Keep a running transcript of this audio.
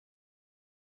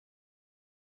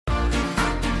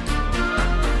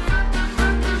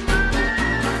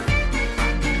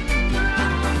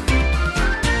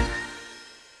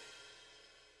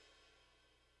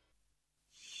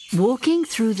Walking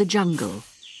through the jungle,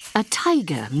 a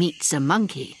tiger meets a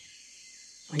monkey.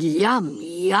 "Yum,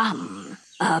 yum,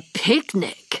 a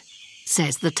picnic,"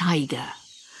 says the tiger.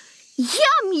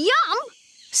 "Yum, yum,"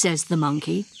 says the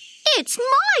monkey. "It's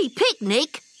my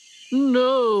picnic."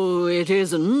 "No, it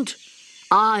isn't.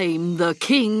 I'm the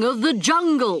king of the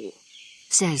jungle,"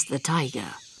 says the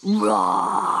tiger.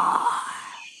 "Roar,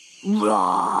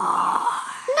 roar."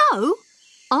 "No,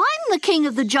 I'm the king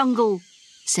of the jungle,"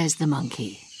 says the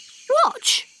monkey.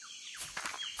 "Watch."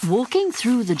 Walking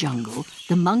through the jungle,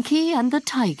 the monkey and the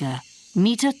tiger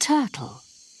meet a turtle.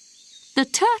 The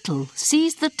turtle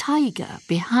sees the tiger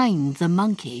behind the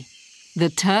monkey. The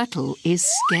turtle is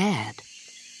scared.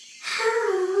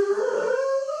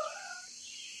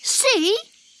 "See,"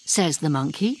 says the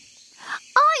monkey.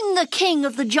 "I'm the king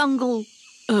of the jungle."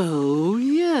 "Oh,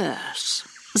 yes,"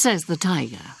 says the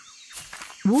tiger.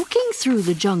 Walking through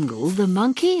the jungle, the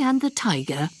monkey and the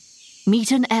tiger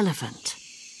meet an elephant.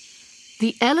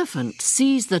 The elephant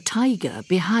sees the tiger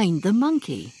behind the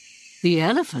monkey. The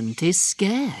elephant is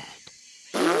scared.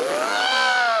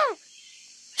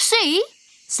 "See,"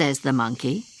 says the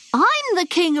monkey. "I'm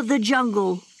the king of the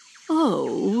jungle."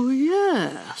 "Oh,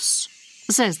 yes,"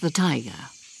 says the tiger.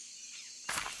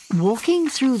 Walking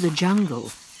through the jungle,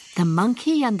 the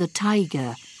monkey and the tiger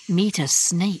meet a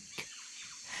snake.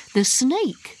 The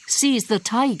snake sees the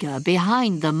tiger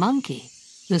behind the monkey.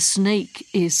 The snake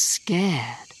is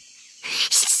scared.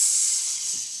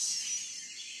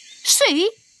 "See,"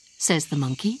 says the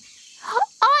monkey.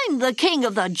 "I'm the king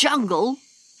of the jungle."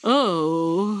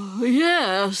 "Oh,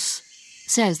 yes,"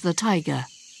 says the tiger.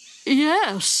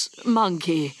 "Yes,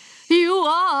 monkey, you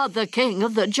are the king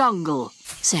of the jungle,"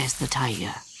 says the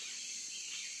tiger.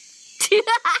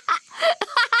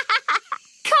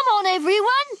 "Come on,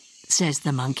 everyone," says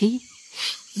the monkey.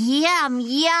 "Yum,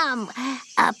 yum,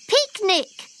 a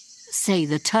picnic," say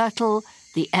the turtle,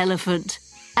 the elephant,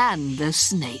 and the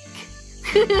snake.